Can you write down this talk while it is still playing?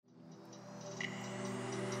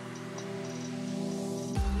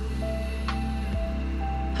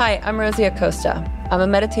Hi, I'm Rosie Acosta. I'm a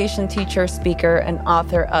meditation teacher, speaker, and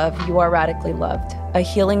author of You Are Radically Loved, A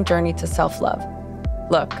Healing Journey to Self-Love.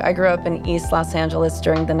 Look, I grew up in East Los Angeles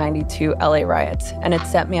during the '92 LA riots, and it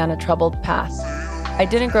set me on a troubled path. I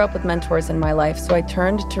didn't grow up with mentors in my life, so I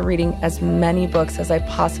turned to reading as many books as I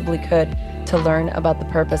possibly could to learn about the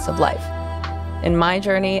purpose of life. In my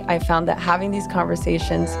journey, I found that having these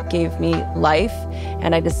conversations gave me life,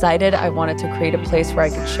 and I decided I wanted to create a place where I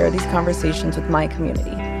could share these conversations with my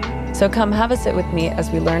community. So come have a sit with me as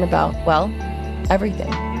we learn about, well,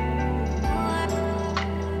 everything.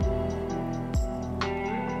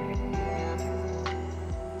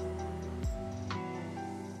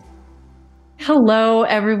 Hello,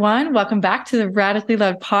 everyone. Welcome back to the Radically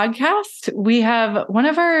Loved podcast. We have one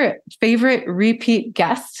of our favorite repeat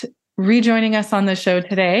guests rejoining us on the show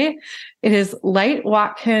today. It is Light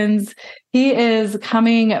Watkins. He is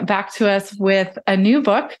coming back to us with a new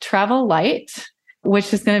book, Travel Light,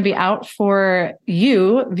 which is going to be out for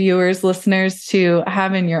you, viewers, listeners, to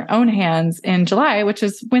have in your own hands in July, which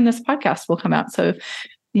is when this podcast will come out. So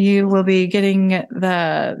you will be getting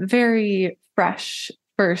the very fresh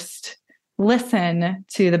first listen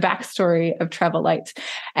to the backstory of Travel Light.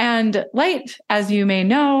 And Light, as you may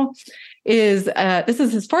know, is this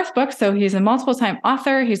is his fourth book. So he's a multiple-time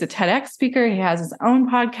author. He's a TEDx speaker. He has his own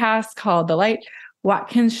podcast called The Light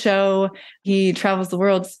Watkins Show. He travels the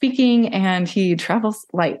world speaking, and he travels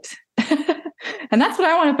light. And that's what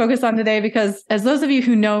I want to focus on today, because as those of you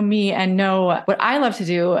who know me and know what I love to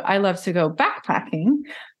do, I love to go backpacking,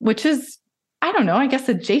 which is, I don't know, I guess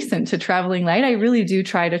adjacent to traveling light. I really do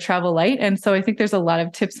try to travel light. And so I think there's a lot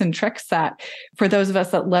of tips and tricks that for those of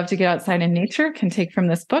us that love to get outside in nature can take from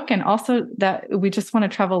this book. And also that we just want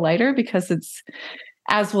to travel lighter because it's,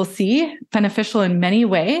 as we'll see, beneficial in many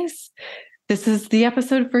ways. This is the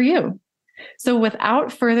episode for you. So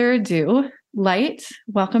without further ado, Light,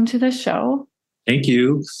 welcome to the show. Thank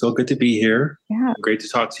you. So good to be here. Yeah. Great to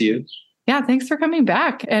talk to you. Yeah, thanks for coming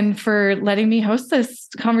back and for letting me host this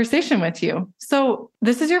conversation with you. So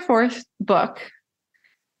this is your fourth book,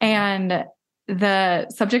 and the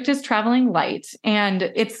subject is traveling light.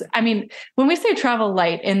 And it's, I mean, when we say travel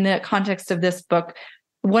light in the context of this book,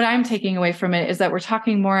 what I'm taking away from it is that we're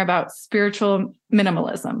talking more about spiritual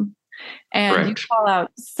minimalism. And Correct. You call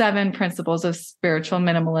out 7 principles of spiritual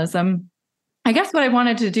minimalism. I guess what I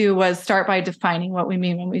wanted to do was start by defining what we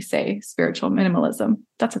mean when we say spiritual minimalism.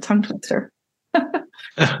 That's a tongue twister.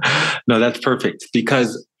 No, that's perfect,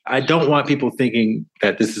 because I don't want people thinking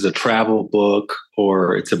that this is a travel book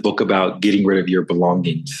or it's a book about getting rid of your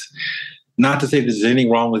belongings. Not to say there's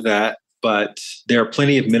anything wrong with that, but there are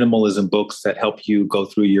plenty of minimalism books that help you go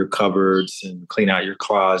through your cupboards and clean out your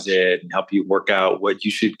closet and help you work out what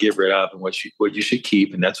you should get rid of and what you should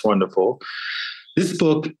keep. And that's wonderful. This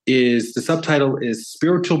book the subtitle is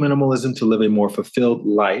Spiritual Minimalism to Live a More Fulfilled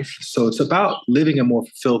Life. So it's about living a more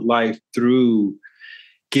fulfilled life through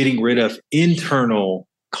getting rid of internal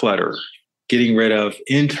clutter, getting rid of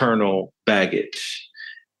internal baggage.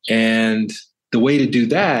 And the way to do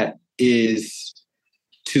that is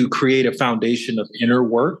to create a foundation of inner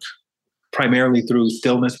work, primarily through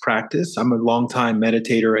stillness practice. I'm a longtime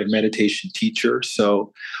meditator and meditation teacher.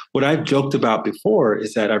 So what I've joked about before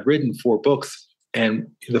is that I've written 4 books. And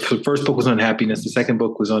the first book was on happiness. The second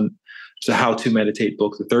book was a how-to meditate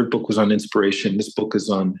book. The third book was on inspiration. This book is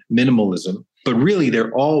on minimalism. But really,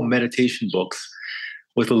 they're all meditation books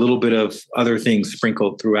with a little bit of other things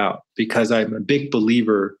sprinkled throughout, because I'm a big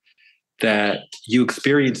believer that you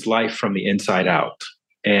experience life from the inside out.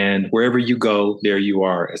 And wherever you go, there you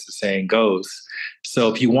are, as the saying goes.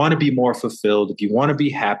 So if you want to be more fulfilled, if you want to be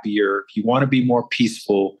happier, if you want to be more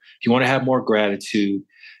peaceful, if you want to have more gratitude,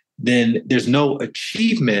 then there's no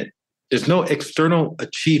achievement. There's no external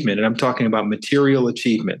achievement. And I'm talking about material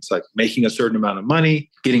achievements, like making a certain amount of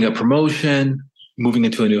money, getting a promotion, moving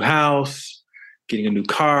into a new house, getting a new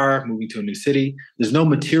car, moving to a new city. There's no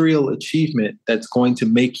material achievement that's going to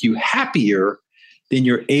make you happier than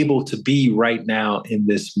you're able to be right now in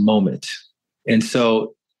this moment. And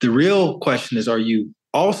so the real question is,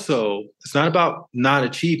 it's not about not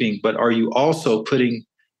achieving, but are you also putting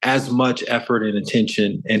as much effort and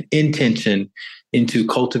attention and intention into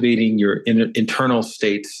cultivating your internal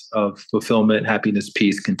states of fulfillment, happiness,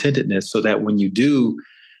 peace, contentedness, so that when you do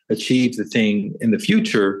achieve the thing in the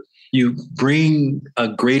future, you bring a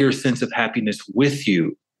greater sense of happiness with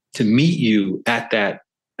you to meet you at that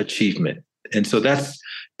achievement. And so that's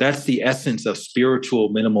the essence of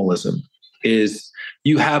spiritual minimalism, is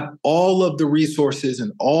you have all of the resources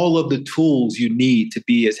and all of the tools you need to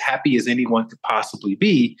be as happy as anyone could possibly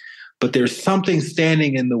be, but there's something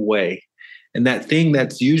standing in the way. And that thing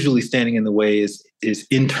that's usually standing in the way is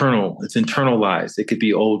internal. It's internalized. It could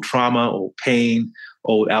be old trauma, old pain,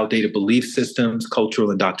 old outdated belief systems,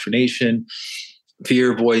 cultural indoctrination,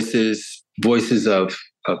 fear voices, voices of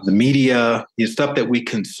the media, stuff that we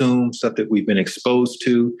consume, stuff that we've been exposed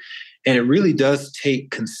to. And it really does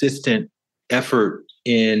take consistent effort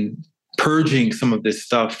in purging some of this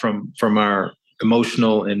stuff from our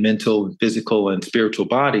emotional and mental and physical and spiritual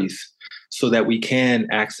bodies, so that we can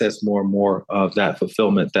access more and more of that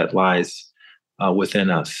fulfillment that lies within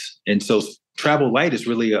us. And so Travel Light is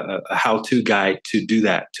really a how-to guide to do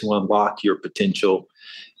that, to unlock your potential,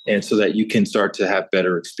 and so that you can start to have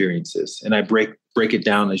better experiences. And I break it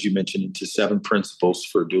down, as you mentioned, into 7 principles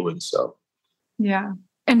for doing so. Yeah.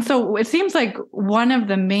 And so it seems like one of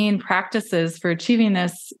the main practices for achieving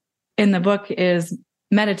this in the book is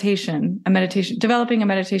developing a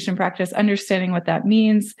meditation practice, understanding what that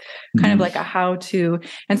means, kind of like a how-to.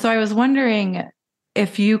 And so I was wondering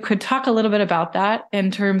if you could talk a little bit about that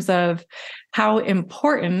in terms of how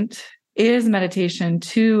important is meditation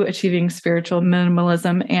to achieving spiritual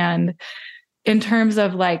minimalism, and in terms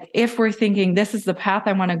of like, if we're thinking this is the path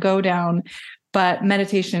I want to go down, but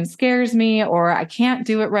meditation scares me, or I can't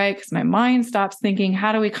do it right because my mind stops thinking,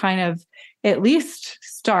 how do we kind of at least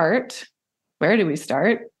start? Where do we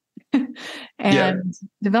start and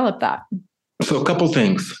develop that? So a couple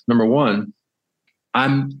things. Number one,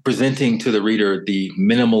 I'm presenting to the reader the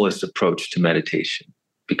minimalist approach to meditation,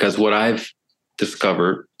 because what I've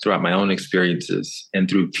discovered throughout my own experiences and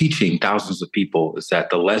through teaching thousands of people is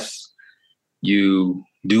that the less you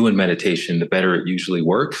do in meditation, the better it usually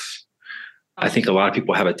works. I think a lot of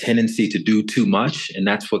people have a tendency to do too much, and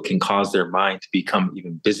that's what can cause their mind to become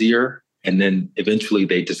even busier. And then eventually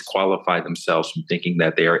they disqualify themselves from thinking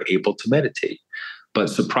that they are able to meditate.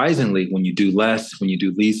 But surprisingly, when you do less, when you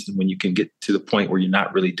do least, and when you can get to the point where you're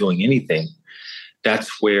not really doing anything,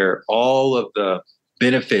 that's where all of the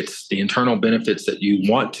benefits, the internal benefits that you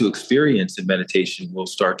want to experience in meditation will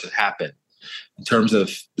start to happen, in terms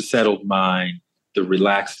of the settled mind, the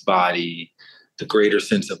relaxed body, the greater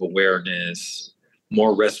sense of awareness,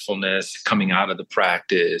 more restfulness coming out of the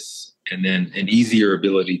practice, and then an easier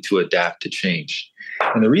ability to adapt to change.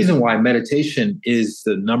 And the reason why meditation is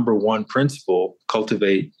the number one principle,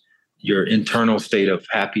 cultivate your internal state of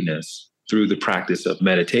happiness through the practice of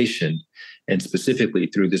meditation, and specifically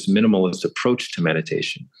through this minimalist approach to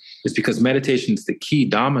meditation, is because meditation is the key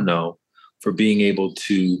domino for being able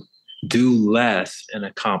to do less and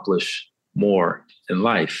accomplish more in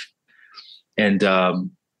life. And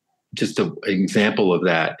just an example of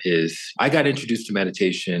that is I got introduced to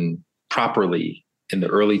meditation properly in the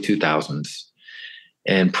early 2000s.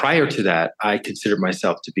 And prior to that, I considered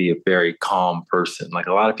myself to be a very calm person. Like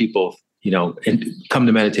a lot of people, come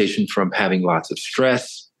to meditation from having lots of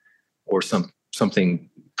stress, or something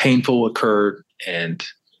painful occurred and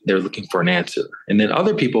they're looking for an answer. And then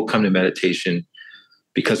other people come to meditation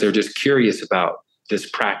because they're just curious about this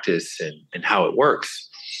practice and how it works.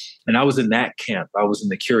 And I was in that camp. I was in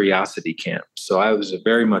the curiosity camp. So I was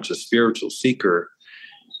very much a spiritual seeker.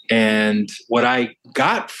 And what I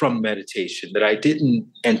got from meditation that I didn't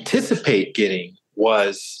anticipate getting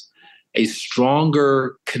was a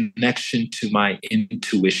stronger connection to my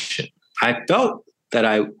intuition. I felt that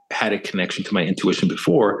I had a connection to my intuition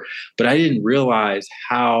before, but I didn't realize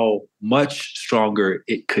how much stronger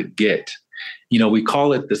it could get. We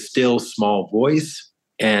call it the still small voice.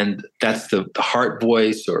 And that's the heart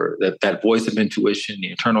voice, or that voice of intuition,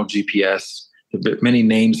 the internal GPS. There are many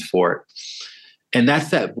names for it. And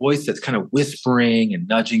that's that voice that's kind of whispering and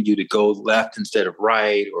nudging you to go left instead of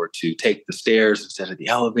right, or to take the stairs instead of the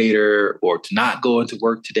elevator, or to not go into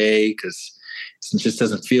work today because it just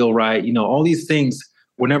doesn't feel right. All these things,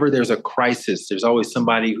 whenever there's a crisis, there's always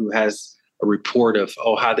somebody who has a report of,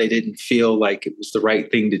 how they didn't feel like it was the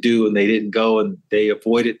right thing to do and they didn't go and they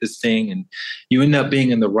avoided this thing. And you end up being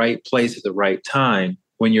in the right place at the right time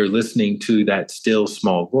when you're listening to that still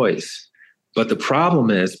small voice. But the problem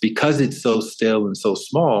is, because it's so still and so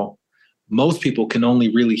small, most people can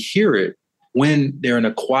only really hear it when they're in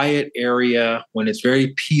a quiet area, when it's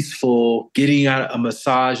very peaceful, getting out a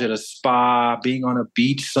massage at a spa, being on a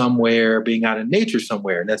beach somewhere, being out in nature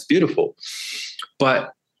somewhere. And that's beautiful.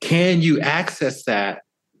 But can you access that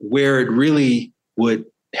where it really would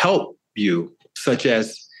help you, such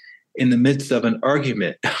as in the midst of an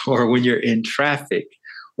argument, or when you're in traffic,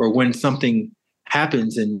 or when something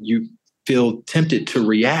happens and you feel tempted to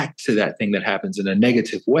react to that thing that happens in a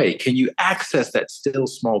negative way? Can you access that still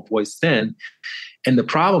small voice then? And the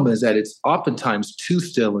problem is that it's oftentimes too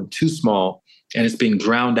still and too small and it's being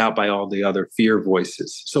drowned out by all the other fear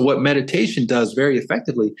voices. So what meditation does very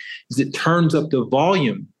effectively is it turns up the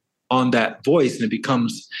volume on that voice, and it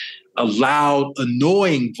becomes a loud,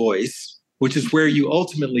 annoying voice, which is where you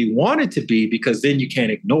ultimately want it to be, because then you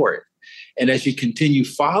can't ignore it. And as you continue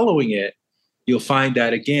following it, you'll find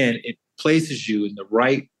that, again, it places you in the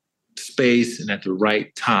right space and at the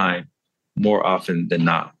right time more often than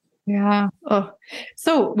not. Yeah. Oh,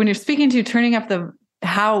 so when you're speaking to turning up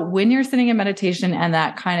when you're sitting in meditation and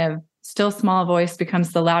that kind of still small voice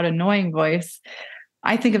becomes the loud, annoying voice,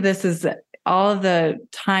 I think of this as all of the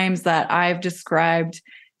times that I've described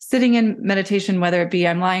sitting in meditation, whether it be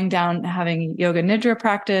I'm lying down having yoga nidra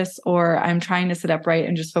practice, or I'm trying to sit upright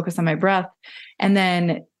and just focus on my breath. And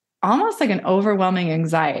then almost like an overwhelming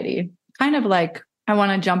anxiety, kind of like I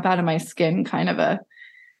want to jump out of my skin kind of a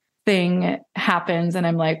thing happens. And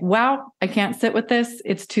I'm like, wow, I can't sit with this.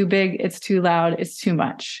 It's too big. It's too loud. It's too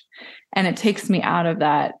much. And it takes me out of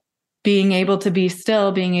that, being able to be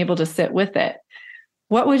still, being able to sit with it.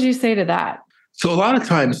 What would you say to that? So a lot of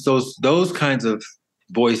times those kinds of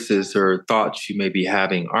voices or thoughts you may be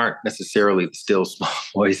having aren't necessarily the still small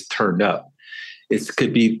voice turned up. It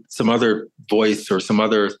could be some other voice or some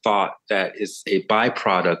other thought that is a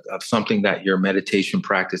byproduct of something that your meditation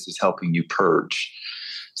practice is helping you purge.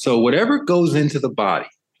 So whatever goes into the body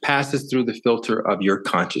passes through the filter of your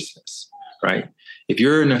consciousness, right? If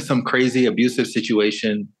you're in some crazy abusive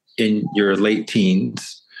situation in your late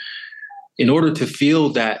teens, in order to feel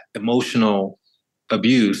that emotional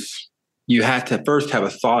abuse, you have to first have a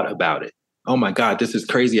thought about it. Oh my God, this is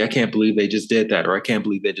crazy. I can't believe they just did that, or I can't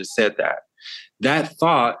believe they just said that. That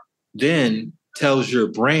thought then tells your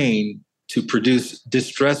brain to produce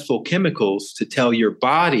distressful chemicals to tell your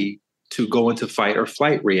body to go into fight or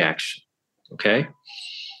flight reaction, okay?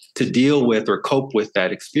 To deal with or cope with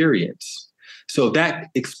that experience. So that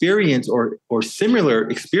experience or similar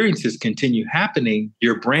experiences continue happening,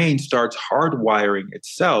 your brain starts hardwiring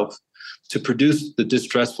itself to produce the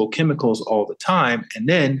distressful chemicals all the time. And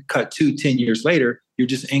then cut to 10 years later, you're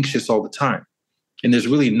just anxious all the time. And there's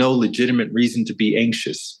really no legitimate reason to be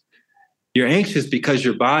anxious. You're anxious because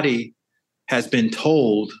your body has been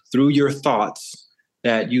told through your thoughts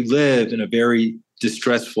that you live in a very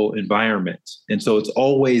distressful environment. And so it's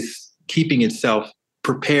always keeping itself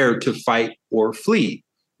prepared to fight or flee,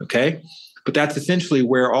 okay? But that's essentially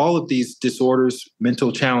where all of these disorders,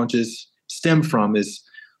 mental challenges stem from, is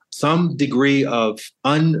some degree of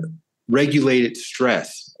unregulated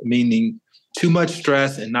stress, meaning too much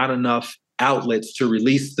stress and not enough outlets to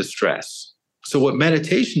release the stress. So what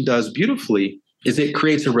meditation does beautifully is it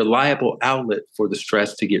creates a reliable outlet for the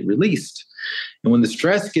stress to get released. And when the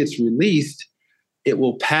stress gets released, it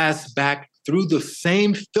will pass back through the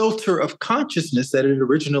same filter of consciousness that it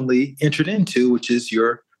originally entered into, which is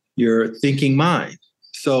your thinking mind.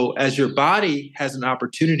 So as your body has an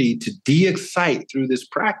opportunity to de-excite through this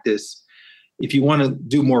practice, if you want to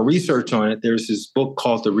do more research on it, there's this book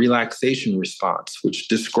called The Relaxation Response, which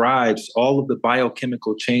describes all of the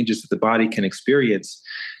biochemical changes that the body can experience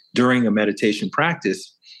during a meditation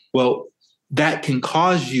practice. Well, that can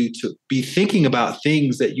cause you to be thinking about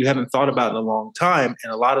things that you haven't thought about in a long time.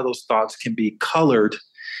 And a lot of those thoughts can be colored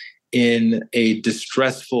in a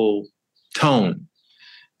distressful tone.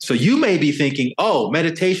 So you may be thinking, oh,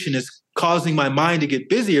 meditation is causing my mind to get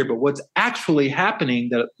busier. But what's actually happening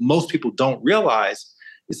that most people don't realize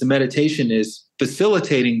is the meditation is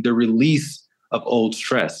facilitating the release of old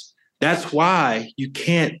stress. That's why you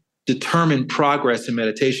can't determine progress in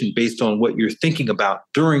meditation based on what you're thinking about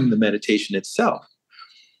during the meditation itself.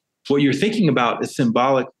 What you're thinking about is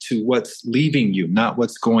symbolic to what's leaving you, not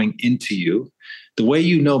what's going into you. The way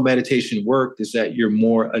you know meditation worked is that you're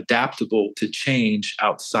more adaptable to change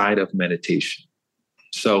outside of meditation.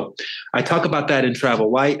 So I talk about that in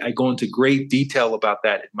Travel Light. I go into great detail about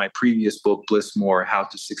that in my previous book, Bliss More, How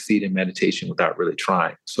to Succeed in Meditation Without Really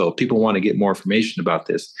Trying. So if people want to get more information about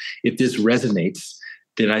this, if this resonates,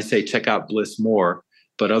 then I say check out Bliss More.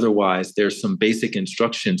 But otherwise, there's some basic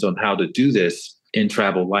instructions on how to do this in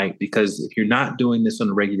Travel Light, because if you're not doing this on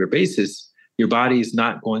a regular basis, your body is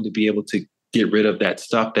not going to be able to get rid of that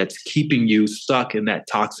stuff that's keeping you stuck in that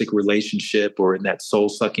toxic relationship or in that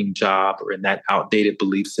soul-sucking job or in that outdated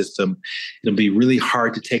belief system. It'll be really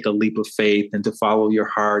hard to take a leap of faith and to follow your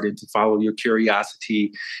heart and to follow your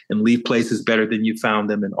curiosity and leave places better than you found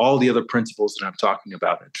them, and all the other principles that I'm talking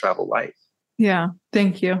about in Travel Light. Yeah,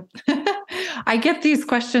 thank you. I get these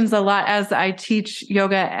questions a lot as I teach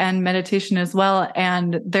yoga and meditation as well.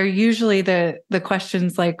 And they're usually the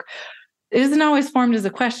questions like, it isn't always formed as a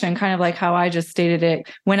question, kind of like how I just stated it.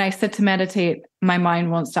 When I sit to meditate, my mind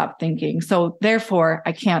won't stop thinking. So therefore,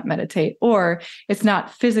 I can't meditate, or it's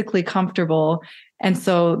not physically comfortable. And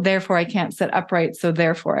so therefore, I can't sit upright. So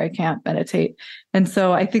therefore, I can't meditate. And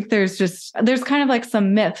so I think there's kind of like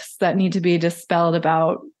some myths that need to be dispelled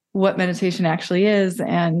about what meditation actually is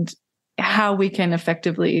and how we can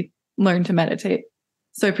effectively learn to meditate.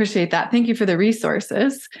 So I appreciate that. Thank you for the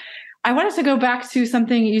resources. I wanted to go back to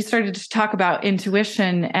something you started to talk about,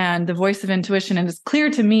 intuition and the voice of intuition. And it's clear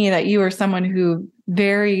to me that you are someone who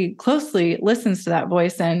very closely listens to that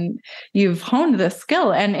voice, and you've honed the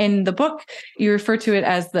skill. And in the book, you refer to it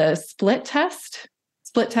as the split test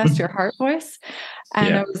your heart voice.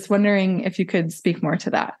 And I was wondering if you could speak more to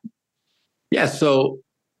that. Yeah. So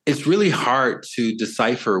it's really hard to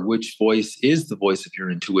decipher which voice is the voice of your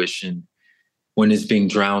intuition when it's being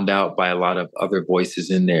drowned out by a lot of other voices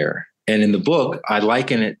in there. And in the book, I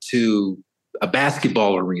liken it to a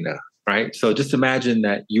basketball arena, right? So just imagine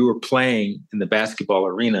that you are playing in the basketball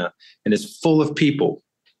arena and it's full of people.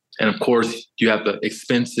 And of course, you have the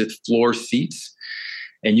expensive floor seats.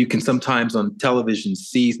 And you can sometimes on television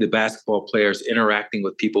see the basketball players interacting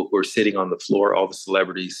with people who are sitting on the floor, all the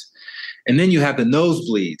celebrities. And then you have the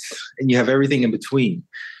nosebleeds and you have everything in between.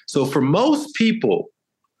 So for most people,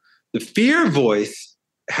 the fear voice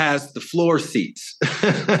has the floor seats,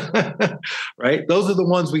 right? Those are the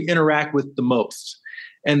ones we interact with the most.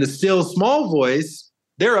 And the still small voice,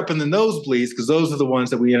 they're up in the nosebleeds because those are the ones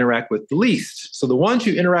that we interact with the least. So the ones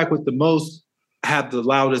you interact with the most have the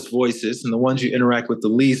loudest voices, and the ones you interact with the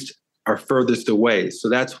least are furthest away. So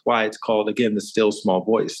that's why it's called, again, the still small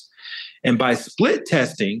voice. And by split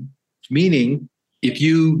testing, meaning if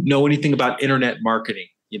you know anything about internet marketing,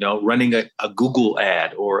 running a Google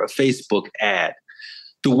ad or a Facebook ad,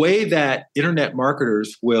 the way that internet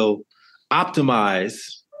marketers will optimize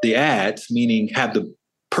the ads, meaning have the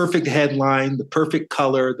perfect headline, the perfect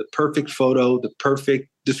color, the perfect photo, the perfect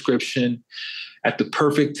description at the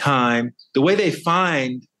perfect time, the way they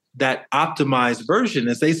find that optimized version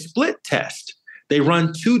is they split test. They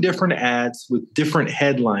run two different ads with different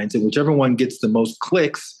headlines, and whichever one gets the most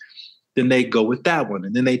clicks, then they go with that one.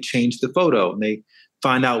 And then they change the photo and they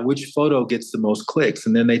find out which photo gets the most clicks.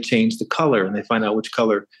 And then they change the color and they find out which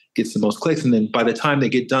color gets the most clicks. And then by the time they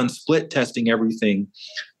get done split testing everything,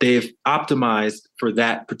 they've optimized for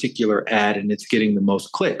that particular ad and it's getting the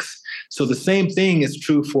most clicks. So the same thing is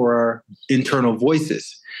true for our internal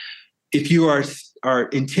voices. If you are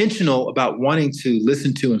intentional about wanting to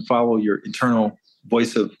listen to and follow your internal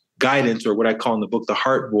voice of guidance, or what I call in the book, the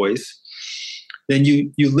heart voice, then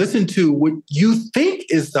you listen to what you think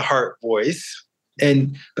is the heart voice.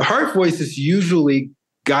 And the heart voice is usually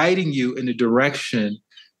guiding you in a direction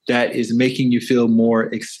that is making you feel more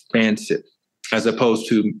expansive as opposed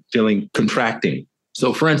to feeling contracting.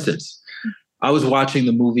 So for instance, I was watching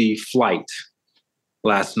the movie Flight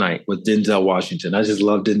last night with Denzel Washington. I just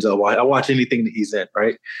love Denzel. I watch anything that he's in,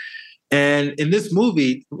 right? And in this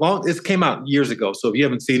movie, this came out years ago. So if you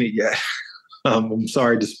haven't seen it yet, I'm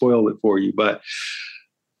sorry to spoil it for you. But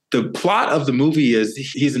the plot of the movie is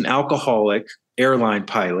he's an alcoholic airline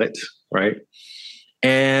pilot, right?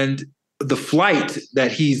 And the flight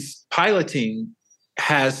that he's piloting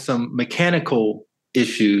has some mechanical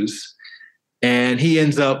issues, and he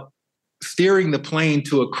ends up steering the plane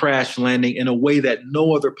to a crash landing in a way that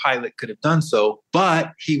no other pilot could have done so,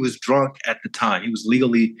 but he was drunk at the time. He was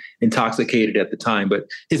legally intoxicated at the time, but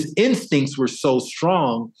his instincts were so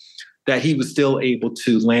strong that he was still able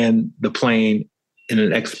to land the plane in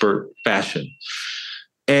an expert fashion.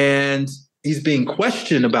 And he's being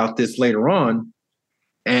questioned about this later on,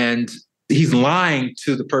 and he's lying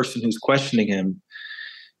to the person who's questioning him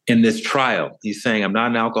in this trial. He's saying, I'm not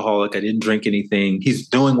an alcoholic. I didn't drink anything. He's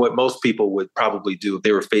doing what most people would probably do if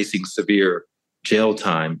they were facing severe jail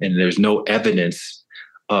time and there's no evidence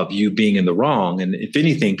of you being in the wrong. And if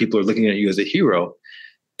anything, people are looking at you as a hero.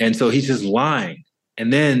 And so he's just lying.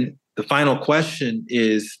 And then the final question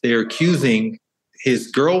is they're accusing his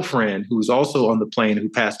girlfriend, who was also on the plane, who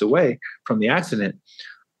passed away from the accident,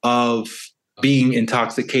 of being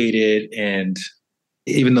intoxicated, and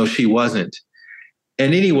even though she wasn't.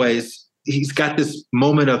 And anyways, he's got this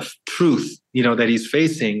moment of truth, that he's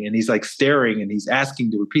facing, and he's like staring and he's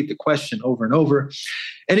asking to repeat the question over and over.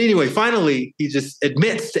 And anyway, finally, he just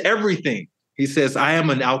admits to everything. He says, I am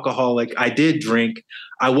an alcoholic. I did drink.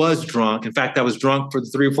 I was drunk. In fact, I was drunk for the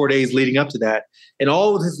 3 or 4 days leading up to that. And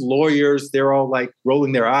all of his lawyers, they're all like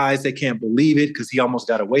rolling their eyes. They can't believe it because he almost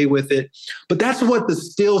got away with it. But that's what the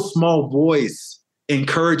still small voice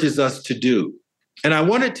encourages us to do. And I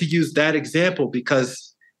wanted to use that example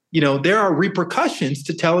because there are repercussions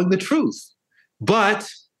to telling the truth. But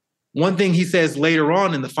one thing he says later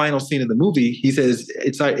on in the final scene of the movie, he says,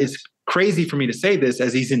 it's crazy for me to say this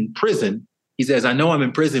as he's in prison. He says, I know I'm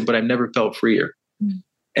in prison, but I've never felt freer. Mm-hmm.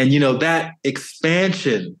 And, that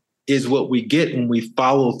expansion is what we get when we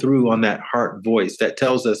follow through on that heart voice that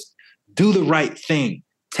tells us, do the right thing,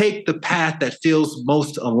 take the path that feels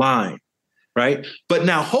most aligned, right? But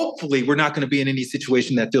now, hopefully, we're not going to be in any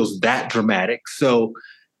situation that feels that dramatic. So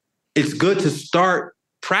it's good to start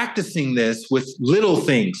practicing this with little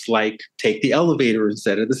things like take the elevator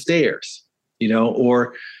instead of the stairs,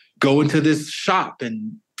 or go into this shop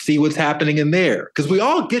and see what's happening in there. Because we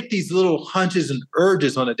all get these little hunches and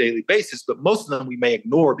urges on a daily basis, but most of them we may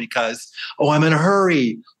ignore because, I'm in a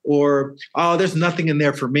hurry, or, there's nothing in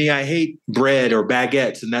there for me. I hate bread or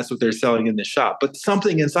baguettes, and that's what they're selling in the shop. But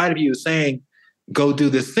something inside of you is saying, go do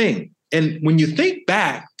this thing. And when you think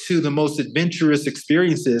back to the most adventurous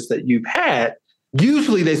experiences that you've had,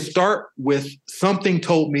 usually they start with something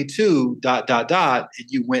told me to ... and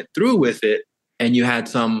you went through with it and you had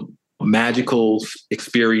some magical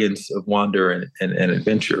experience of wonder and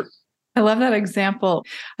adventure. I love that example.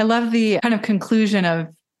 I love the kind of conclusion of,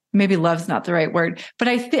 maybe love's not the right word, but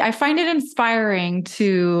I find it inspiring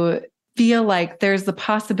to feel like there's the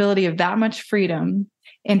possibility of that much freedom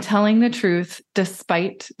in telling the truth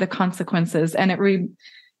despite the consequences. And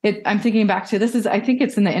I'm thinking back to I think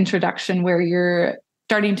it's in the introduction where you're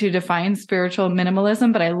starting to define spiritual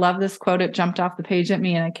minimalism, but I love this quote. It jumped off the page at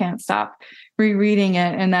me and I can't stop rereading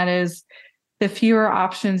it. And that is, the fewer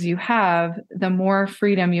options you have, the more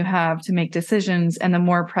freedom you have to make decisions and the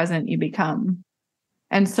more present you become.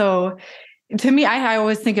 And so to me, I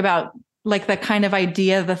always think about like the kind of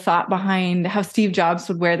idea, the thought behind how Steve Jobs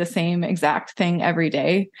would wear the same exact thing every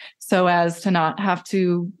day so as to not have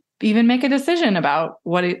to even make a decision about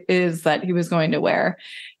what it is that he was going to wear.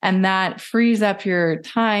 And that frees up your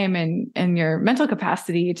time and your mental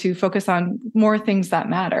capacity to focus on more things that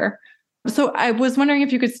matter. So I was wondering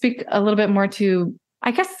if you could speak a little bit more to,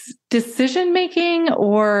 I guess, decision-making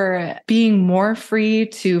or being more free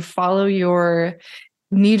to follow your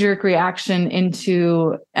knee-jerk reaction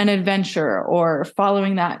into an adventure or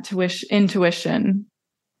following that intuition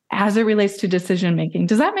as it relates to decision-making.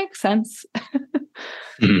 Does that make sense?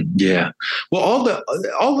 Yeah. Well,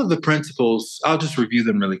 all of the principles, I'll just review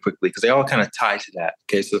them really quickly because they all kind of tie to that.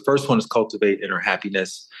 Okay. So the first one is cultivate inner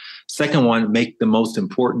happiness. Second one, make the most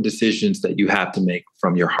important decisions that you have to make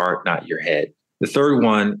from your heart, not your head. The third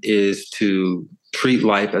one is to treat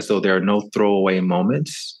life as though there are no throwaway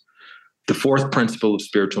moments. The fourth principle of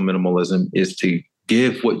spiritual minimalism is to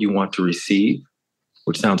give what you want to receive,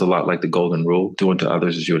 which sounds a lot like the golden rule, do unto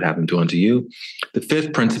others as you would have them do unto you. The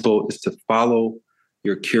fifth principle is to follow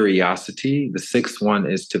your curiosity. The sixth one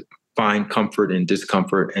is to find comfort in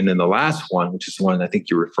discomfort. And then the last one, which is the one I think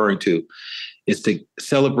you're referring to, is to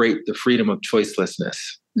celebrate the freedom of choicelessness.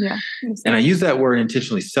 Yeah. And I use that word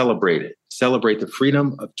intentionally, celebrate it. Celebrate the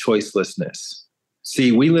freedom of choicelessness.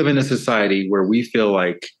 See, we live in a society where we feel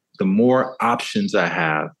like the more options I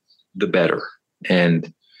have, the better.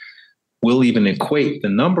 And we'll even equate the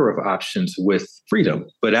number of options with freedom.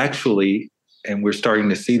 But actually, and we're starting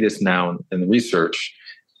to see this now in the research,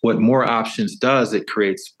 what more options does, it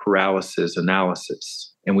creates paralysis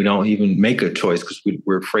analysis. And we don't even make a choice because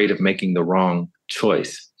we're afraid of making the wrong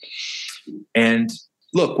choice. And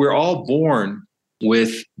look, we're all born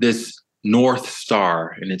with this North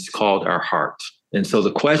Star, and it's called our heart. And so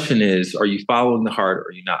the question is, are you following the heart or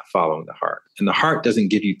are you not following the heart? And the heart doesn't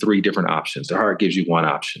give you three different options. The heart gives you one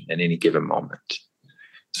option at any given moment.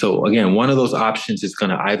 So again, one of those options is going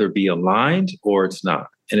to either be aligned or it's not.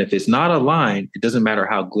 And if it's not aligned, it doesn't matter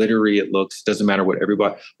how glittery it looks. It doesn't matter what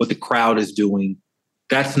the crowd is doing.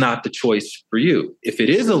 That's not the choice for you. If it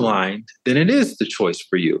is aligned, then it is the choice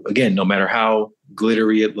for you. Again, no matter how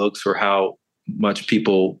glittery it looks or how much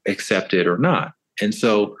people accept it or not. And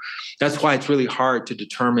so that's why it's really hard to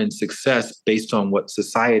determine success based on what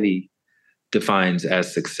society defines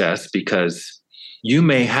as success, because you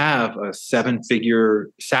may have a 7-figure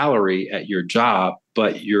salary at your job,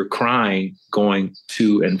 but you're crying going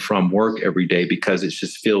to and from work every day because it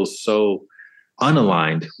just feels so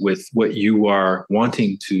unaligned with what you are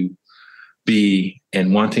wanting to be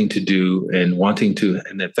and wanting to do and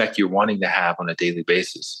the effect you're wanting to have on a daily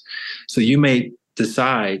basis. So you may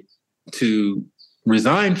decide to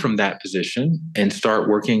resign from that position and start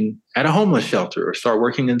working at a homeless shelter or start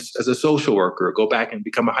working as a social worker or go back and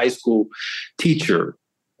become a high school teacher,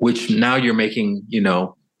 which now you're making,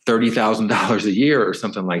 $30,000 a year or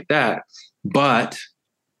something like that. But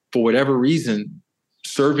for whatever reason,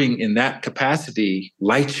 serving in that capacity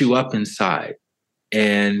lights you up inside.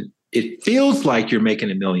 and it feels like you're making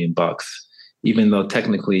 $1 million, even though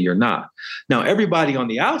technically you're not. Now, everybody on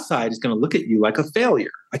the outside is going to look at you like a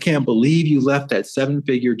failure. I can't believe you left that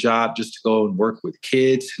 7-figure job just to go and work with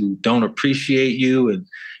kids who don't appreciate you. And,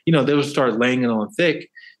 they'll start laying it on thick.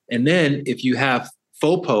 And then if you have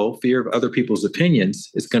FOPO, fear of other people's opinions,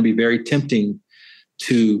 it's going to be very tempting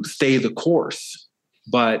to stay the course.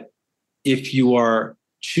 But if you are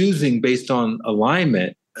choosing based on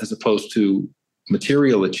alignment as opposed to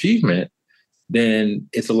material achievement, then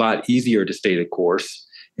it's a lot easier to stay the course.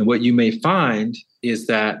 And what you may find is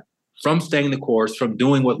that from staying the course, from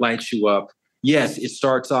doing what lights you up, yes, it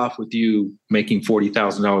starts off with you making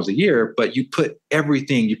 $40,000 a year, but you put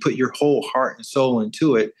everything, you put your whole heart and soul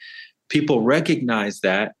into it. People recognize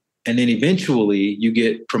that. And then eventually you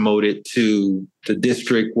get promoted to the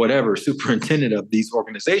district, whatever, superintendent of these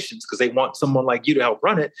organizations because they want someone like you to help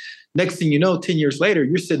run it. Next thing you know, 10 years later,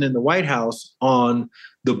 you're sitting in the White House on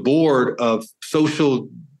the board of social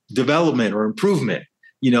development or improvement,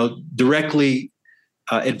 directly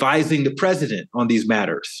advising the president on these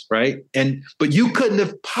matters, right? But you couldn't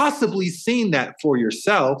have possibly seen that for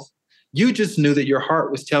yourself. You just knew that your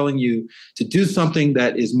heart was telling you to do something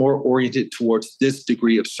that is more oriented towards this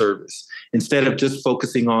degree of service instead of just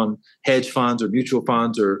focusing on hedge funds or mutual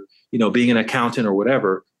funds or, being an accountant or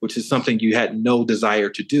whatever, which is something you had no desire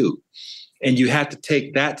to do. And you had to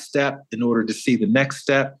take that step in order to see the next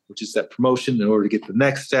step, which is that promotion, in order to get the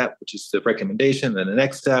next step, which is the recommendation, and the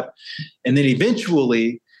next step. And then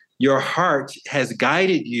eventually your heart has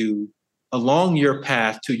guided you along your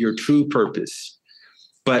path to your true purpose.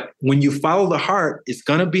 But when you follow the heart, it's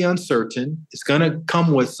going to be uncertain. It's going to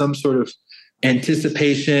come with some sort of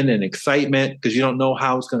anticipation and excitement because you don't know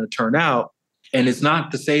how it's going to turn out. And it's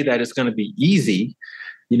not to say that it's going to be easy.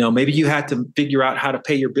 Maybe you had to figure out how to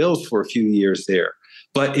pay your bills for a few years there.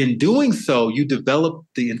 But in doing so, you develop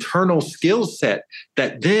the internal skill set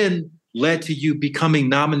that then led to you becoming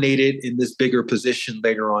nominated in this bigger position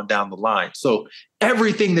later on down the line. So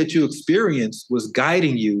everything that you experienced was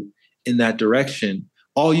guiding you in that direction.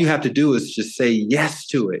 All you have to do is just say yes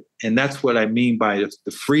to it. And that's what I mean by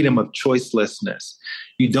the freedom of choicelessness.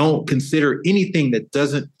 You don't consider anything that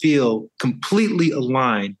doesn't feel completely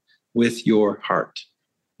aligned with your heart.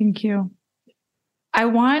 Thank you. I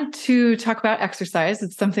want to talk about exercise.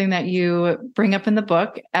 It's something that you bring up in the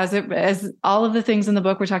book. As all of the things in the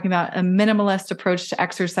book, we're talking about a minimalist approach to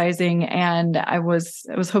exercising. And I was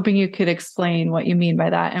hoping you could explain what you mean by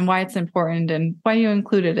that and why it's important and why you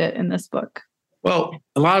included it in this book. Well,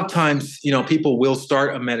 a lot of times, people will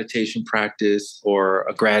start a meditation practice or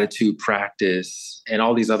a gratitude practice and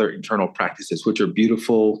all these other internal practices, which are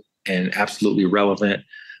beautiful and absolutely relevant,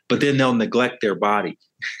 but then they'll neglect their body.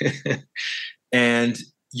 And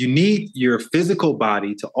you need your physical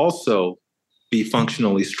body to also be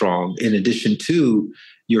functionally strong in addition to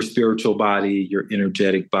your spiritual body, your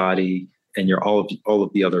energetic body, and your all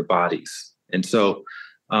of the other bodies. And so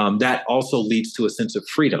that also leads to a sense of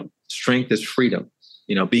freedom. Strength is freedom.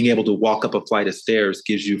 Being able to walk up a flight of stairs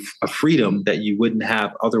gives you a freedom that you wouldn't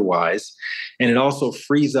have otherwise. And it also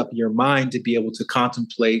frees up your mind to be able to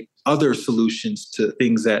contemplate other solutions to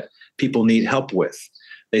things that people need help with.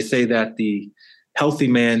 They say that the healthy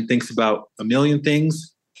man thinks about 1 million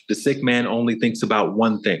things. The sick man only thinks about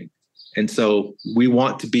one thing. And so we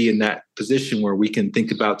want to be in that position where we can think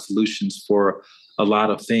about solutions for a lot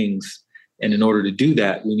of things. And in order to do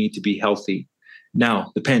that, we need to be healthy.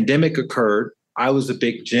 Now, the pandemic occurred. I was a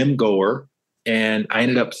big gym goer, and I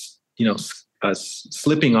ended up,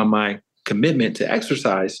 slipping on my commitment to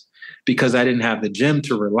exercise because I didn't have the gym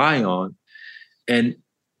to rely on. And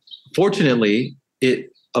fortunately, it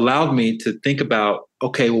allowed me to think about,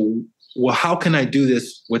 okay, well, how can I do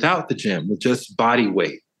this without the gym, with just body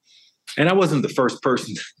weight? And I wasn't the first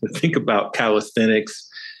person to think about calisthenics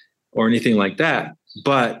or anything like that,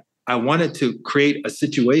 but I wanted to create a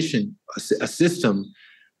situation, a system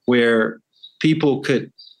where people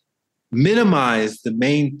could minimize the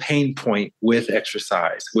main pain point with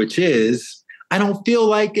exercise, which is, I don't feel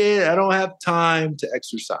like it. I don't have time to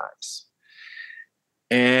exercise.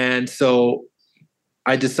 And so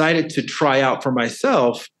I decided to try out for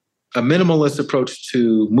myself a minimalist approach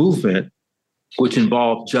to movement, which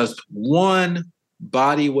involved just one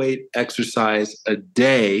body weight exercise a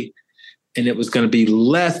day. And it was going to be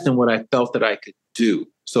less than what I felt that I could do.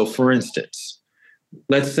 So for instance,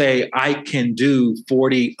 let's say I can do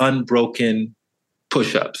 40 unbroken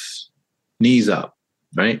push-ups, knees up,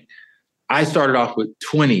 right? I started off with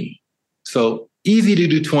 20. So easy to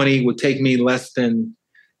do 20 would take me less than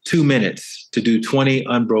 2 minutes to do 20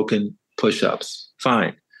 unbroken push-ups.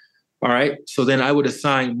 Fine. All right. So then I would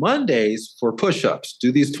assign Mondays for push-ups.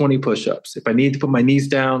 Do these 20 push-ups. If I need to put my knees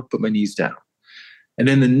down, put my knees down. And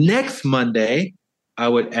then the next Monday, I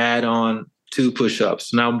would add on 2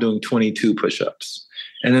 push-ups. Now I'm doing 22 push-ups.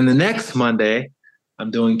 And then the next Monday, I'm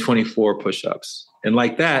doing 24 push-ups. And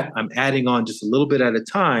like that, I'm adding on just a little bit at a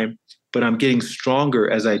time, but I'm getting stronger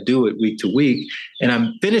as I do it week to week. And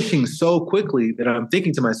I'm finishing so quickly that I'm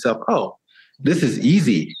thinking to myself, oh, this is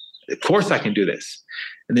easy. Of course I can do this.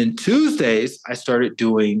 And then Tuesdays, I started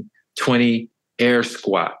doing 20 air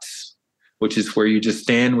squats, which is where you just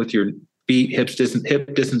stand with your feet hip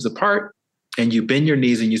distance apart, and you bend your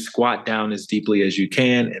knees and you squat down as deeply as you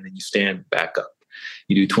can, and then you stand back up.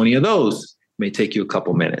 You do 20 of those. It may take you a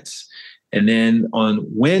couple minutes. And then on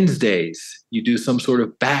Wednesdays, you do some sort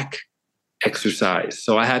of back exercise.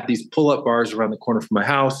 So I had these pull-up bars around the corner from my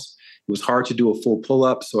house. It was hard to do a full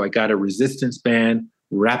pull-up, so I got a resistance band,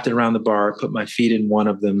 wrapped it around the bar, put my feet in one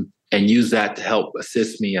of them, and use that to help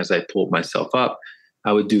assist me as I pulled myself up.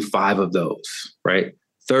 I would do 5 of those, right?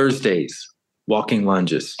 Thursdays, walking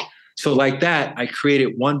lunges. So like that, I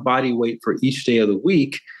created one body weight for each day of the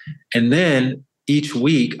week. And then each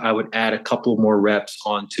week, I would add a couple more reps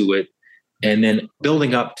onto it, and then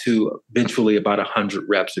building up to eventually about 100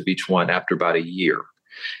 reps of each one after about a year.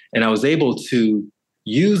 And I was able to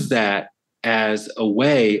use that as a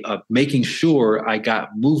way of making sure I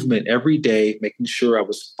got movement every day, making sure I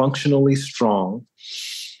was functionally strong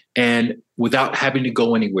and without having to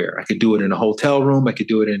go anywhere. I could do it in a hotel room. I could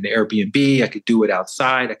do it in an Airbnb. I could do it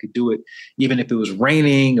outside. I could do it even if it was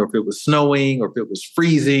raining or if it was snowing or if it was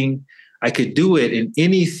freezing. I could do it in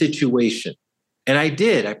any situation. And I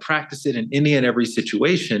did. I practiced it in any and every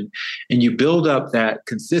situation. And you build up that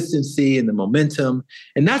consistency and the momentum.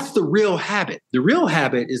 And that's the real habit. The real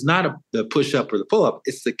habit is not the push-up or the pull-up.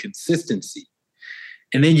 It's the consistency.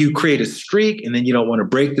 And then you create a streak, and then you don't want to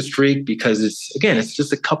break the streak because it's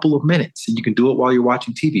just a couple of minutes. And you can do it while you're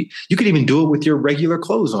watching TV. You could even do it with your regular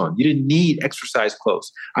clothes on. You didn't need exercise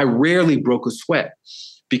clothes. I rarely broke a sweat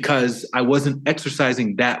because I wasn't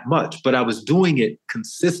exercising that much, but I was doing it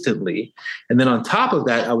consistently. And then on top of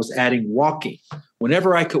that, I was adding walking.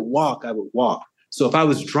 Whenever I could walk, I would walk. So if I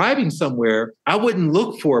was driving somewhere, I wouldn't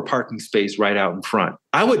look for a parking space right out in front.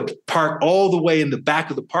 I would park all the way in the back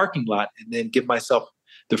of the parking lot and then give myself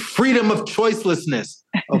the freedom of choicelessness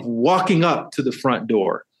of walking up to the front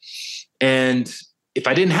door. And if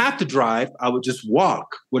I didn't have to drive, I would just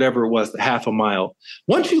walk, whatever it was, the half a mile.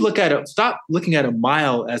 Once you stop looking at a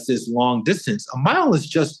mile as this long distance. A mile is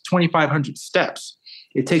just 2,500 steps.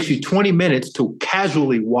 It takes you 20 minutes to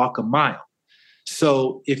casually walk a mile.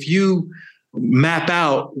 So if you map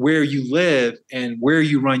out where you live and where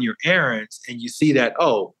you run your errands, and you see that,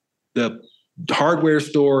 oh, the hardware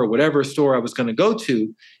store or whatever store I was going to go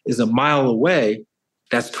to is a mile away,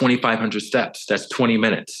 that's 2,500 steps. That's 20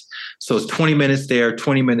 minutes. So it's 20 minutes there,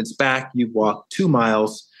 20 minutes back. You've walked 2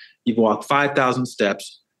 miles. You've walked 5,000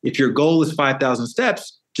 steps. If your goal is 5,000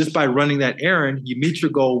 steps, just by running that errand, you meet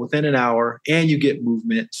your goal within an hour and you get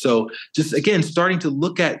movement. So just, again, starting to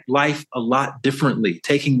look at life a lot differently,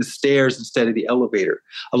 taking the stairs instead of the elevator.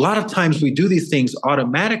 A lot of times we do these things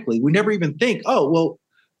automatically. We never even think, oh, well,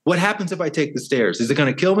 what happens if I take the stairs? Is it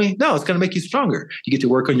going to kill me? No, it's going to make you stronger. You get to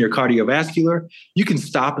work on your cardiovascular. You can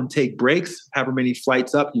stop and take breaks, however many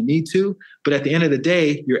flights up you need to. But at the end of the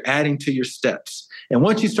day, you're adding to your steps. And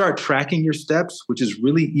once you start tracking your steps, which is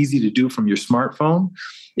really easy to do from your smartphone,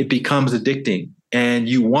 it becomes addicting and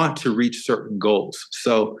you want to reach certain goals.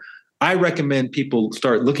 So I recommend people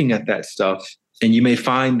start looking at that stuff, and you may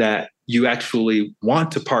find that you actually want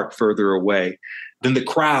to park further away. Then the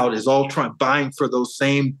crowd is all buying for those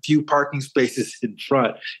same few parking spaces in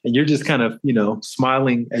front. And you're just kind of,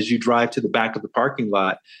 smiling as you drive to the back of the parking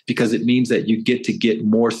lot, because it means that you get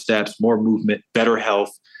more steps, more movement, better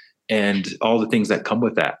health, and all the things that come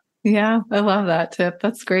with that. Yeah, I love that tip.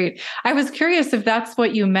 That's great. I was curious if that's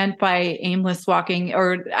what you meant by aimless walking,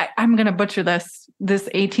 or I'm going to butcher this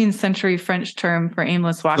 18th century French term for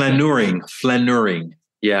aimless walking. Flaneuring.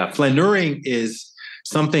 Yeah, flaneuring is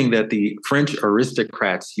something that the French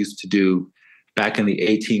aristocrats used to do back in the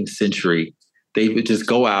 18th century. They would just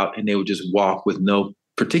go out and they would just walk with no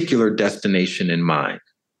particular destination in mind,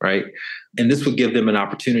 right? And this would give them an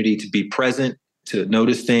opportunity to be present, to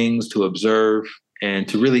notice things, to observe, and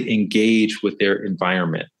to really engage with their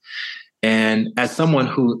environment. And as someone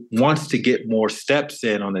who wants to get more steps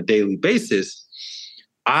in on a daily basis,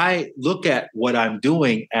 I look at what I'm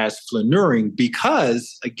doing as flaneuring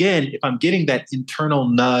because, again, if I'm getting that internal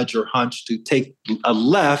nudge or hunch to take a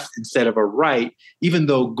left instead of a right, even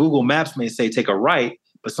though Google Maps may say take a right,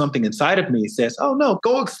 but something inside of me says, oh no,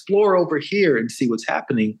 go explore over here and see what's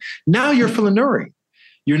happening. Now you're flaneuring.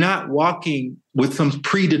 You're not walking with some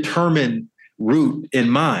predetermined route in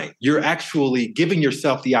mind. You're actually giving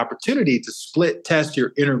yourself the opportunity to split test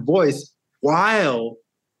your inner voice while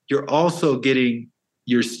you're also getting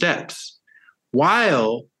your steps,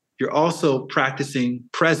 while you're also practicing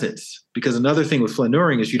presence. Because another thing with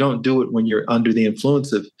flaneuring is you don't do it when you're under the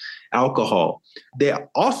influence of alcohol. They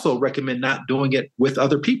also recommend not doing it with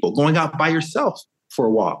other people, going out by yourself for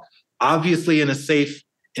a walk, obviously in a safe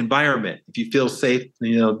environment. If you feel safe,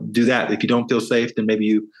 do that. If you don't feel safe, then maybe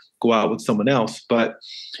you go out with someone else. But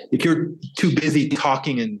if you're too busy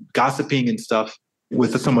talking and gossiping and stuff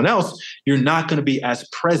with someone else, you're not going to be as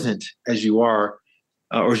present as you are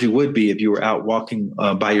or as you would be if you were out walking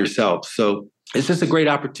by yourself. So it's just a great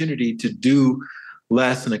opportunity to do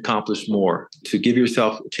less and accomplish more, to give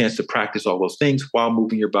yourself a chance to practice all those things while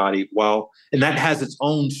moving your body, and that has its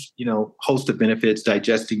own, host of benefits,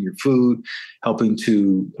 digesting your food, helping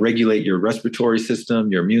to regulate your respiratory system,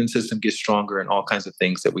 your immune system gets stronger, and all kinds of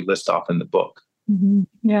things that we list off in the book. Mm-hmm.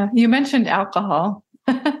 Yeah. You mentioned alcohol.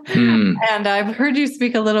 And I've heard you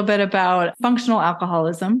speak a little bit about functional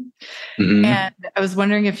alcoholism. Mm-hmm. And I was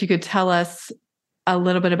wondering if you could tell us a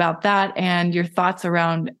little bit about that and your thoughts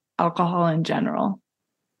around alcohol in general.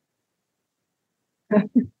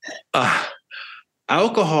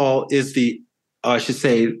 Alcohol is the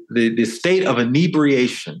state of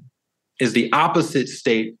inebriation is the opposite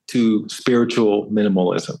state to spiritual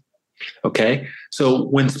minimalism. Okay. So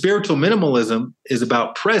when spiritual minimalism is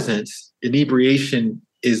about presence, inebriation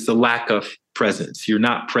is the lack of presence. You're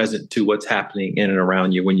not present to what's happening in and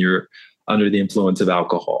around you when you're under the influence of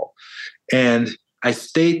alcohol. And I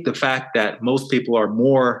state the fact that most people are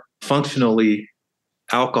more functionally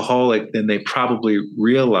alcoholic than they probably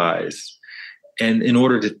realize. And in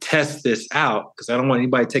order to test this out, because I don't want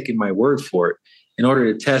anybody taking my word for it, in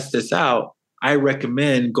order to test this out, I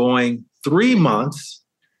recommend going 3 months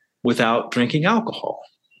without drinking alcohol.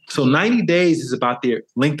 So 90 days is about the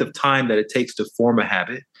length of time that it takes to form a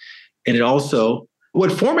habit. And it also,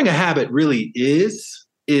 what forming a habit really is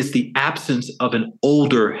the absence of an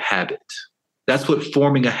older habit. That's what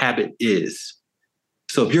forming a habit is.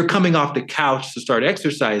 So if you're coming off the couch to start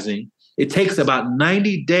exercising, it takes about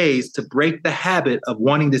 90 days to break the habit of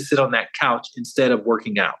wanting to sit on that couch instead of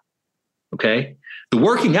working out. Okay? The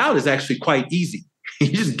working out is actually quite easy.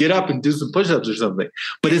 You just get up and do some push-ups or something.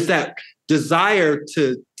 But it's that desire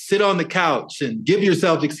to sit on the couch and give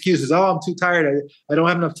yourself excuses. Oh, I'm too tired. I don't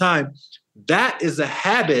have enough time. That is a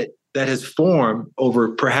habit that has formed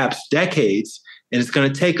over perhaps decades, and it's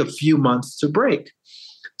going to take a few months to break.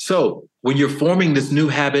 So when you're forming this new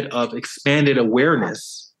habit of expanded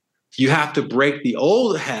awareness, you have to break the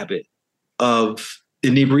old habit of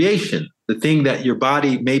inebriation, the thing that your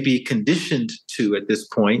body may be conditioned to at this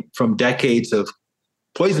point from decades of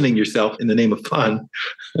poisoning yourself in the name of fun,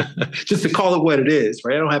 just to call it what it is,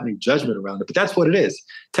 right? I don't have any judgment around it, but that's what it is.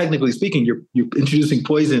 Technically speaking, you're introducing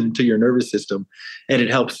poison to your nervous system, and it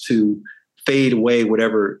helps to fade away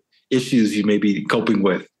whatever issues you may be coping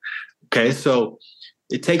with. Okay, so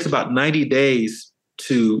it takes about 90 days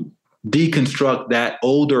to deconstruct that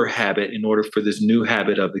older habit in order for this new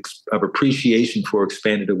habit of appreciation for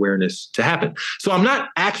expanded awareness to happen. So I'm not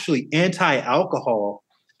actually anti-alcohol.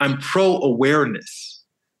 I'm pro-awareness.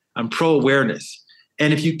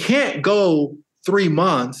 And if you can't go 3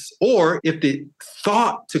 months, or if the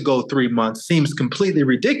thought to go 3 months seems completely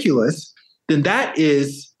ridiculous, then that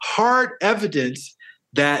is hard evidence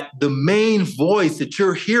that the main voice that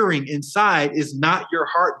you're hearing inside is not your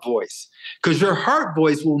heart voice. Because your heart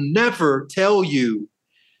voice will never tell you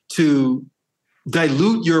to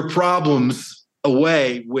dilute your problems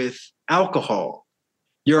away with alcohol.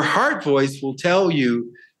 Your heart voice will tell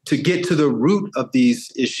you to get to the root of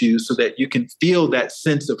these issues so that you can feel that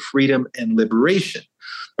sense of freedom and liberation,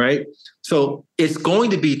 right? So it's going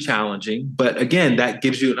to be challenging, but again, that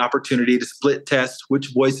gives you an opportunity to split test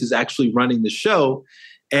which voice is actually running the show.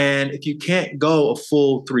 And if you can't go a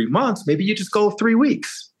full 3 months, maybe you just go 3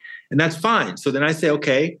 weeks, and that's fine. So then I say,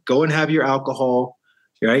 okay, go and have your alcohol,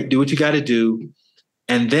 right? Do what you got to do,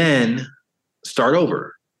 and then start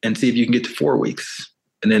over and see if you can get to 4 weeks.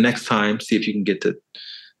 And then next time, see if you can get to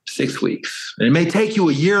 6 weeks. And it may take you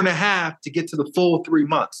 1.5 years to get to the full 3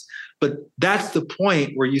 months. But that's the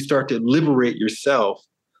point where you start to liberate yourself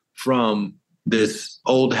from this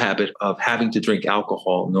old habit of having to drink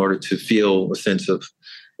alcohol in order to feel a sense of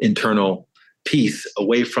internal peace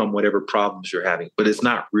away from whatever problems you're having. But it's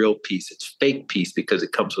not real peace. It's fake peace because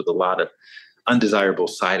it comes with a lot of undesirable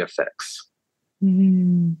side effects.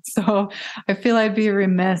 So I feel I'd be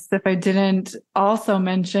remiss if I didn't also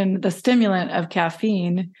mention the stimulant of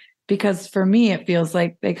caffeine, because for me, it feels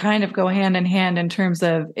like they kind of go hand in hand in terms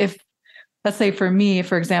of if, let's say for me,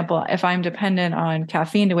 for example, if I'm dependent on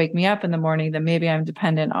caffeine to wake me up in the morning, then maybe I'm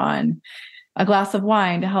dependent on a glass of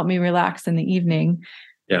wine to help me relax in the evening.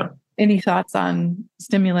 Yeah. Any thoughts on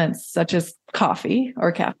stimulants such as coffee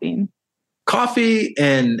or caffeine? Coffee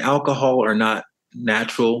and alcohol are not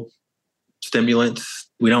natural stimulants.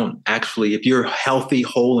 We don't actually, if you're healthy,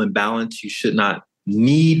 whole, and balanced, you should not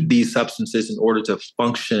need these substances in order to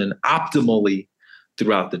function optimally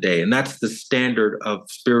throughout the day. And that's the standard of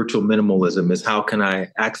spiritual minimalism, is how can I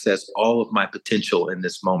access all of my potential in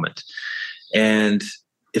this moment? And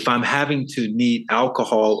if I'm having to need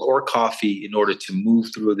alcohol or coffee in order to move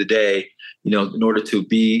through the day, in order to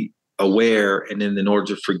be aware, and then in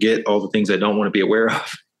order to forget all the things I don't want to be aware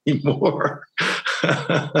of anymore,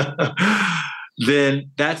 then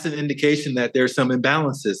that's an indication that there's some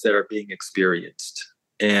imbalances that are being experienced.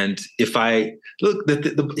 And if I look,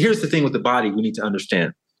 here's the thing with the body we need to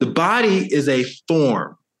understand. The body is a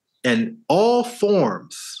form, and all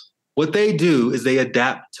forms, what they do is they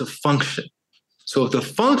adapt to function. So if the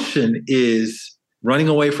function is running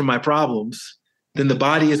away from my problems, then the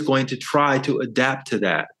body is going to try to adapt to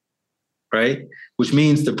that, right? Which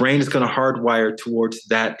means the brain is going to hardwire towards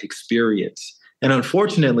that experience. And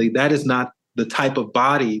unfortunately, that is not the type of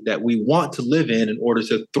body that we want to live in order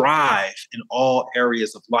to thrive in all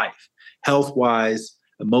areas of life, health-wise,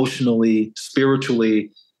 emotionally,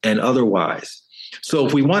 spiritually, and otherwise. So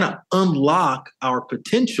if we want to unlock our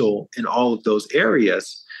potential in all of those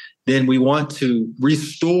areas, then we want to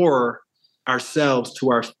restore ourselves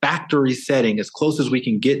to our factory setting as close as we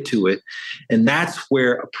can get to it. And that's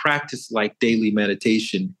where a practice like daily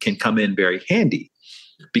meditation can come in very handy,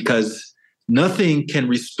 because nothing can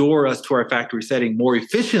restore us to our factory setting more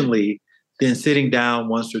efficiently than sitting down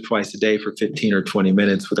once or twice a day for 15 or 20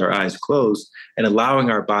 minutes with our eyes closed and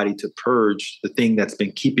allowing our body to purge the thing that's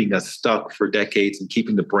been keeping us stuck for decades and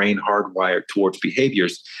keeping the brain hardwired towards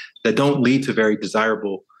behaviors that don't lead to very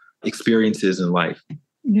desirable experiences in life.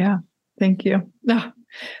 Yeah. Thank you. Oh,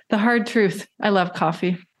 the hard truth. I love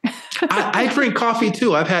coffee. I drink coffee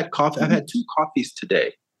too. I've had coffee. I've had 2 coffees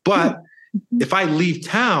today. But if I leave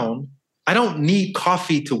town, I don't need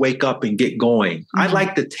coffee to wake up and get going. I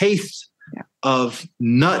like the taste of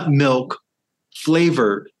nut milk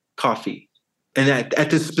flavored coffee. And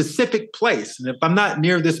at this specific place. And if I'm not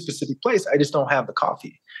near this specific place, I just don't have the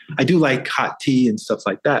coffee. I do like hot tea and stuff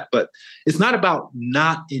like that, but it's not about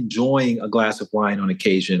not enjoying a glass of wine on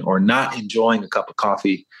occasion or not enjoying a cup of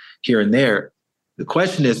coffee here and there. The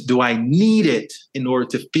question is, do I need it in order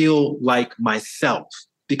to feel like myself?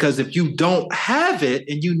 Because if you don't have it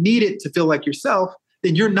and you need it to feel like yourself,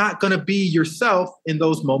 then you're not going to be yourself in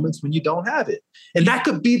those moments when you don't have it. And that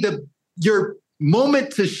could be your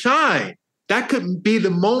moment to shine. That could be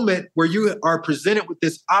the moment where you are presented with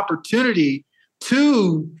this opportunity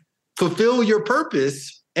to fulfill your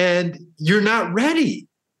purpose and you're not ready.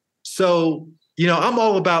 So, I'm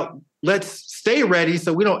all about let's stay ready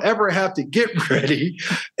so we don't ever have to get ready.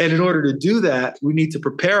 And in order to do that, we need to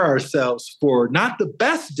prepare ourselves for not the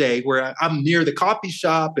best day where I'm near the coffee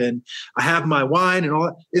shop and I have my wine and all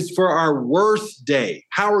that. It's for our worst day.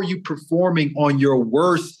 How are you performing on your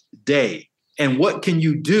worst day? And what can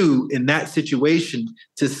you do in that situation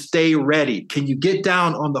to stay ready? Can you get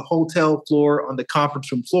down on the hotel floor, on the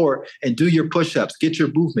conference room floor, and do your push-ups, get your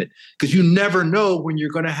movement? Because you never know when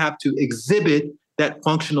you're going to have to exhibit that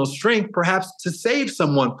functional strength, perhaps to save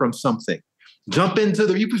someone from something. Jump into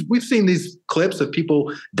we've seen these clips of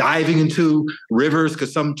people diving into rivers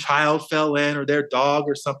because some child fell in or their dog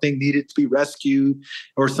or something needed to be rescued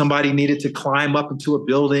or somebody needed to climb up into a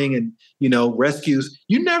building and, rescues.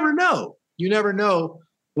 You never know. You never know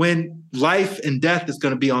when life and death is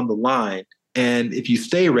going to be on the line. And if you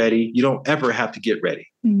stay ready, you don't ever have to get ready.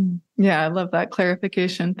 Yeah, I love that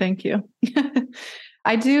clarification. Thank you.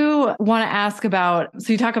 I do want to ask about,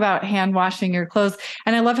 so you talk about hand washing your clothes,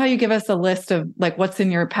 and I love how you give us a list of like what's in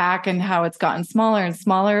your pack and how it's gotten smaller and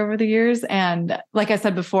smaller over the years. And like I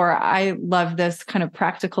said before, I love this kind of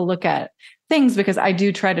practical look at things because I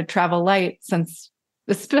do try to travel light, since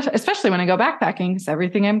especially when I go backpacking, because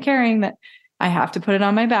everything I'm carrying that I have to put it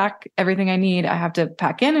on my back, everything I need, I have to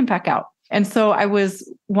pack in and pack out. And so I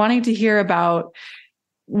was wanting to hear about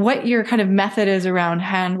what your kind of method is around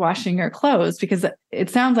hand washing your clothes, because it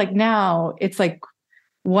sounds like now it's like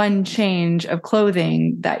one change of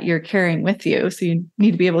clothing that you're carrying with you. So you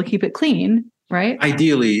need to be able to keep it clean, right?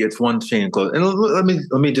 Ideally, it's one change of clothes. And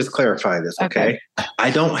let me just clarify this, okay?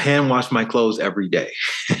 I don't hand wash my clothes every day.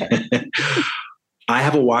 I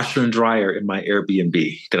have a washer and dryer in my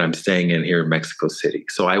Airbnb that I'm staying in here in Mexico City.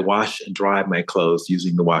 So I wash and dry my clothes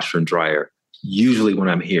using the washer and dryer, usually when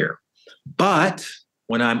I'm here. But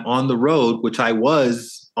when I'm on the road, which I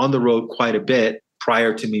was on the road quite a bit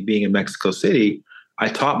prior to me being in Mexico City, I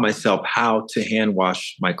taught myself how to hand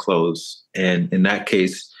wash my clothes. And in that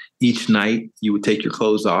case, each night you would take your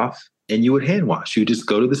clothes off and you would hand wash. You would just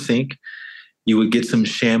go to the sink. You would get some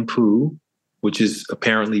shampoo, which is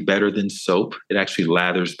apparently better than soap. It actually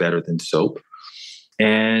lathers better than soap.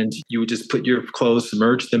 And you would just put your clothes,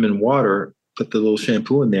 submerge them in water, put the little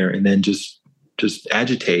shampoo in there, and then just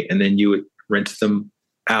agitate. And then you would rinse them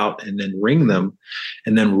out and then wring them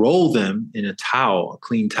and then roll them in a towel, a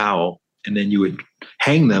clean towel. And then you would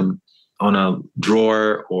hang them on a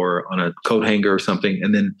drawer or on a coat hanger or something.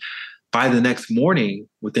 And then by the next morning,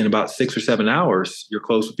 within about 6 or 7 hours, your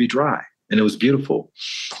clothes would be dry. And it was beautiful.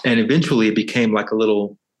 And eventually it became like a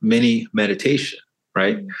little mini meditation,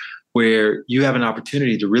 right? Mm-hmm. Where you have an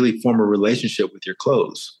opportunity to really form a relationship with your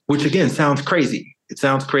clothes, which again sounds crazy. It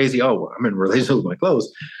sounds crazy. Oh, well, I'm in a relationship with my clothes.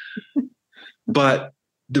 But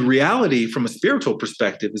the reality from a spiritual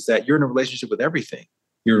perspective is that you're in a relationship with everything.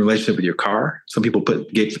 You're in a relationship with your car. Some people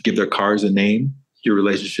give their cars a name. Your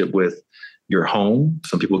relationship with your home.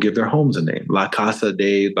 Some people give their homes a name. La casa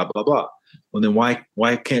de blah, blah, blah. Well, then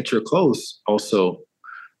why can't your clothes also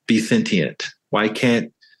be sentient? Why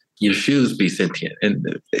can't your shoes be sentient?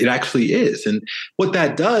 And it actually is. And what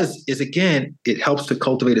that does is, again, it helps to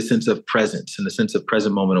cultivate a sense of presence and a sense of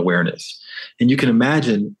present moment awareness. And you can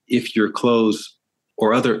imagine if your clothes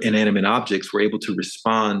or other inanimate objects were able to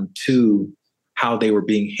respond to how they were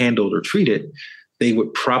being handled or treated, they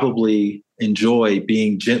would probably enjoy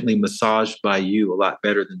being gently massaged by you a lot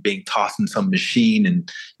better than being tossed in some machine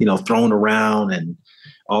and, thrown around and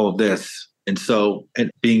all of this. And so, and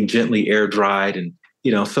being gently air dried and,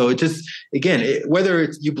 so it just, again,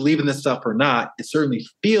 whether you believe in this stuff or not, it certainly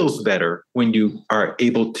feels better when you are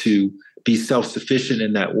able to be self-sufficient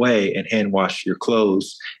in that way and hand wash your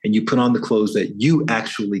clothes, and you put on the clothes that you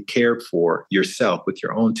actually cared for yourself with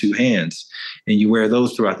your own two hands, and you wear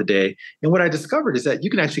those throughout the day. And what I discovered is that you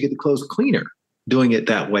can actually get the clothes cleaner doing it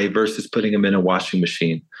that way versus putting them in a washing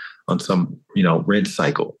machine on some, rinse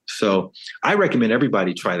cycle. So I recommend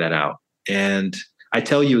everybody try that out. And I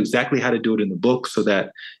tell you exactly how to do it in the book so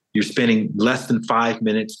that you're spending less than 5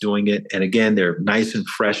 minutes doing it. And again, they're nice and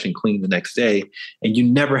fresh and clean the next day. And you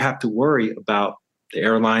never have to worry about the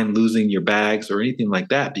airline losing your bags or anything like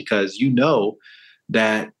that, because you know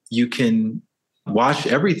that you can wash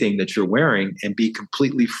everything that you're wearing and be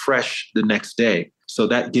completely fresh the next day. So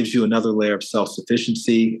that gives you another layer of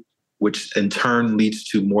self-sufficiency, which in turn leads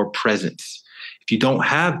to more presence. If you don't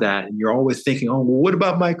have that and you're always thinking, oh, well, what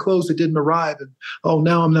about my clothes that didn't arrive? And oh,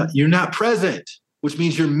 now you're not present, which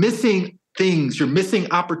means you're missing things, you're missing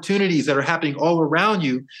opportunities that are happening all around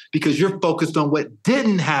you because you're focused on what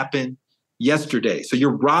didn't happen yesterday. So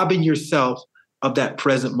you're robbing yourself of that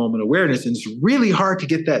present moment awareness. And it's really hard to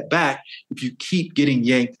get that back if you keep getting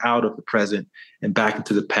yanked out of the present and back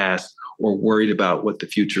into the past or worried about what the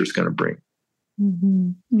future is going to bring.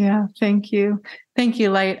 Mm-hmm. Yeah. Thank you. Thank you,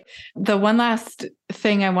 Light. The one last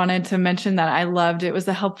thing I wanted to mention that I loved, it was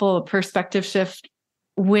a helpful perspective shift.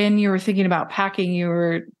 When you were thinking about packing, you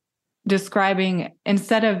were describing,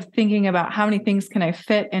 instead of thinking about how many things can I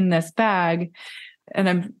fit in this bag, and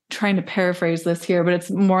I'm trying to paraphrase this here, but it's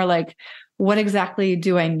more like, what exactly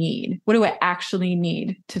do I need? What do I actually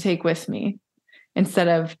need to take with me? Instead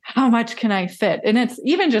of how much can I fit? And it's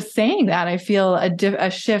even just saying that, I feel a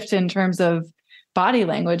shift in terms of body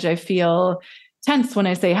language. I feel tense when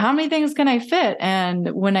I say, how many things can I fit? And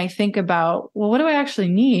when I think about, well, what do I actually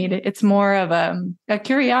need? It's more of a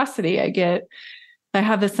curiosity. I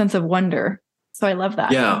have this sense of wonder. So I love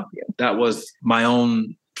that. Yeah, that was my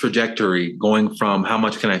own trajectory, going from how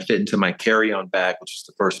much can I fit into my carry-on bag, which is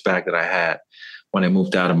the first bag that I had when I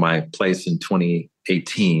moved out of my place in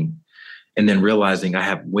 2018, and then realizing I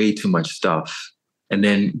have way too much stuff. And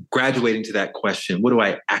then graduating to that question, what do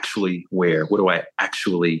I actually wear? What do I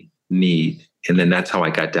actually need? And then that's how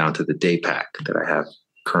I got down to the day pack that I have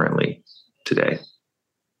currently today.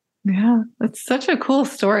 Yeah, it's such a cool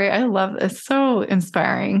story. I love it. It's so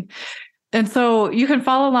inspiring. And so you can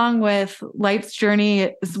follow along with Light's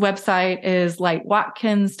journey. His website is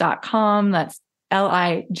lightwatkins.com. That's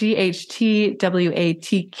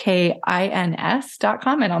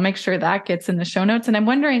LIGHTWATKINS.com. And I'll make sure that gets in the show notes. And I'm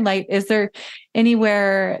wondering, Light, is there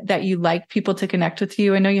anywhere that you'd like people to connect with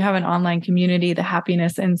you? I know you have an online community, the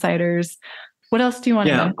Happiness Insiders. What else do you want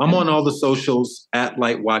to mention? I'm on all the socials at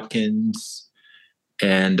Light Watkins.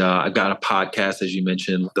 And I've got a podcast, as you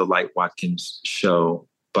mentioned, the Light Watkins Show.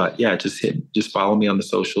 But yeah, just follow me on the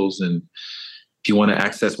socials. And if you want to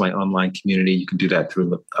access my online community, you can do that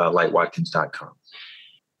through lightwatkins.com.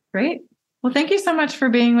 Great. Well, thank you so much for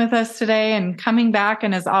being with us today and coming back.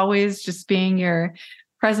 And as always, just being your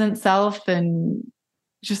present self and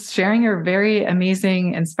just sharing your very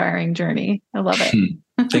amazing, inspiring journey. I love it.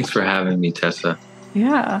 Thanks for having me, Tessa.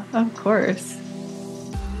 Yeah, of course.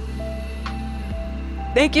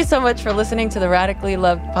 Thank you so much for listening to the Radically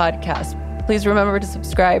Loved podcast. Please remember to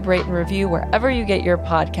subscribe, rate, and review wherever you get your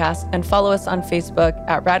podcasts, and follow us on Facebook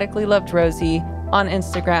at Radically Loved Rosie, on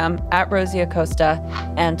Instagram at Rosie Acosta,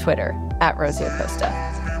 and Twitter at Rosie Acosta.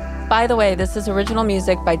 By the way, this is original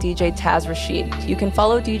music by DJ Taz Rashid. You can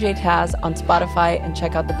follow DJ Taz on Spotify and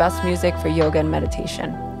check out the best music for yoga and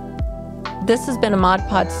meditation. This has been a Mod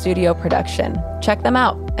Pod Studio production. Check them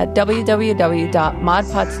out at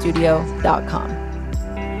www.modpodstudio.com.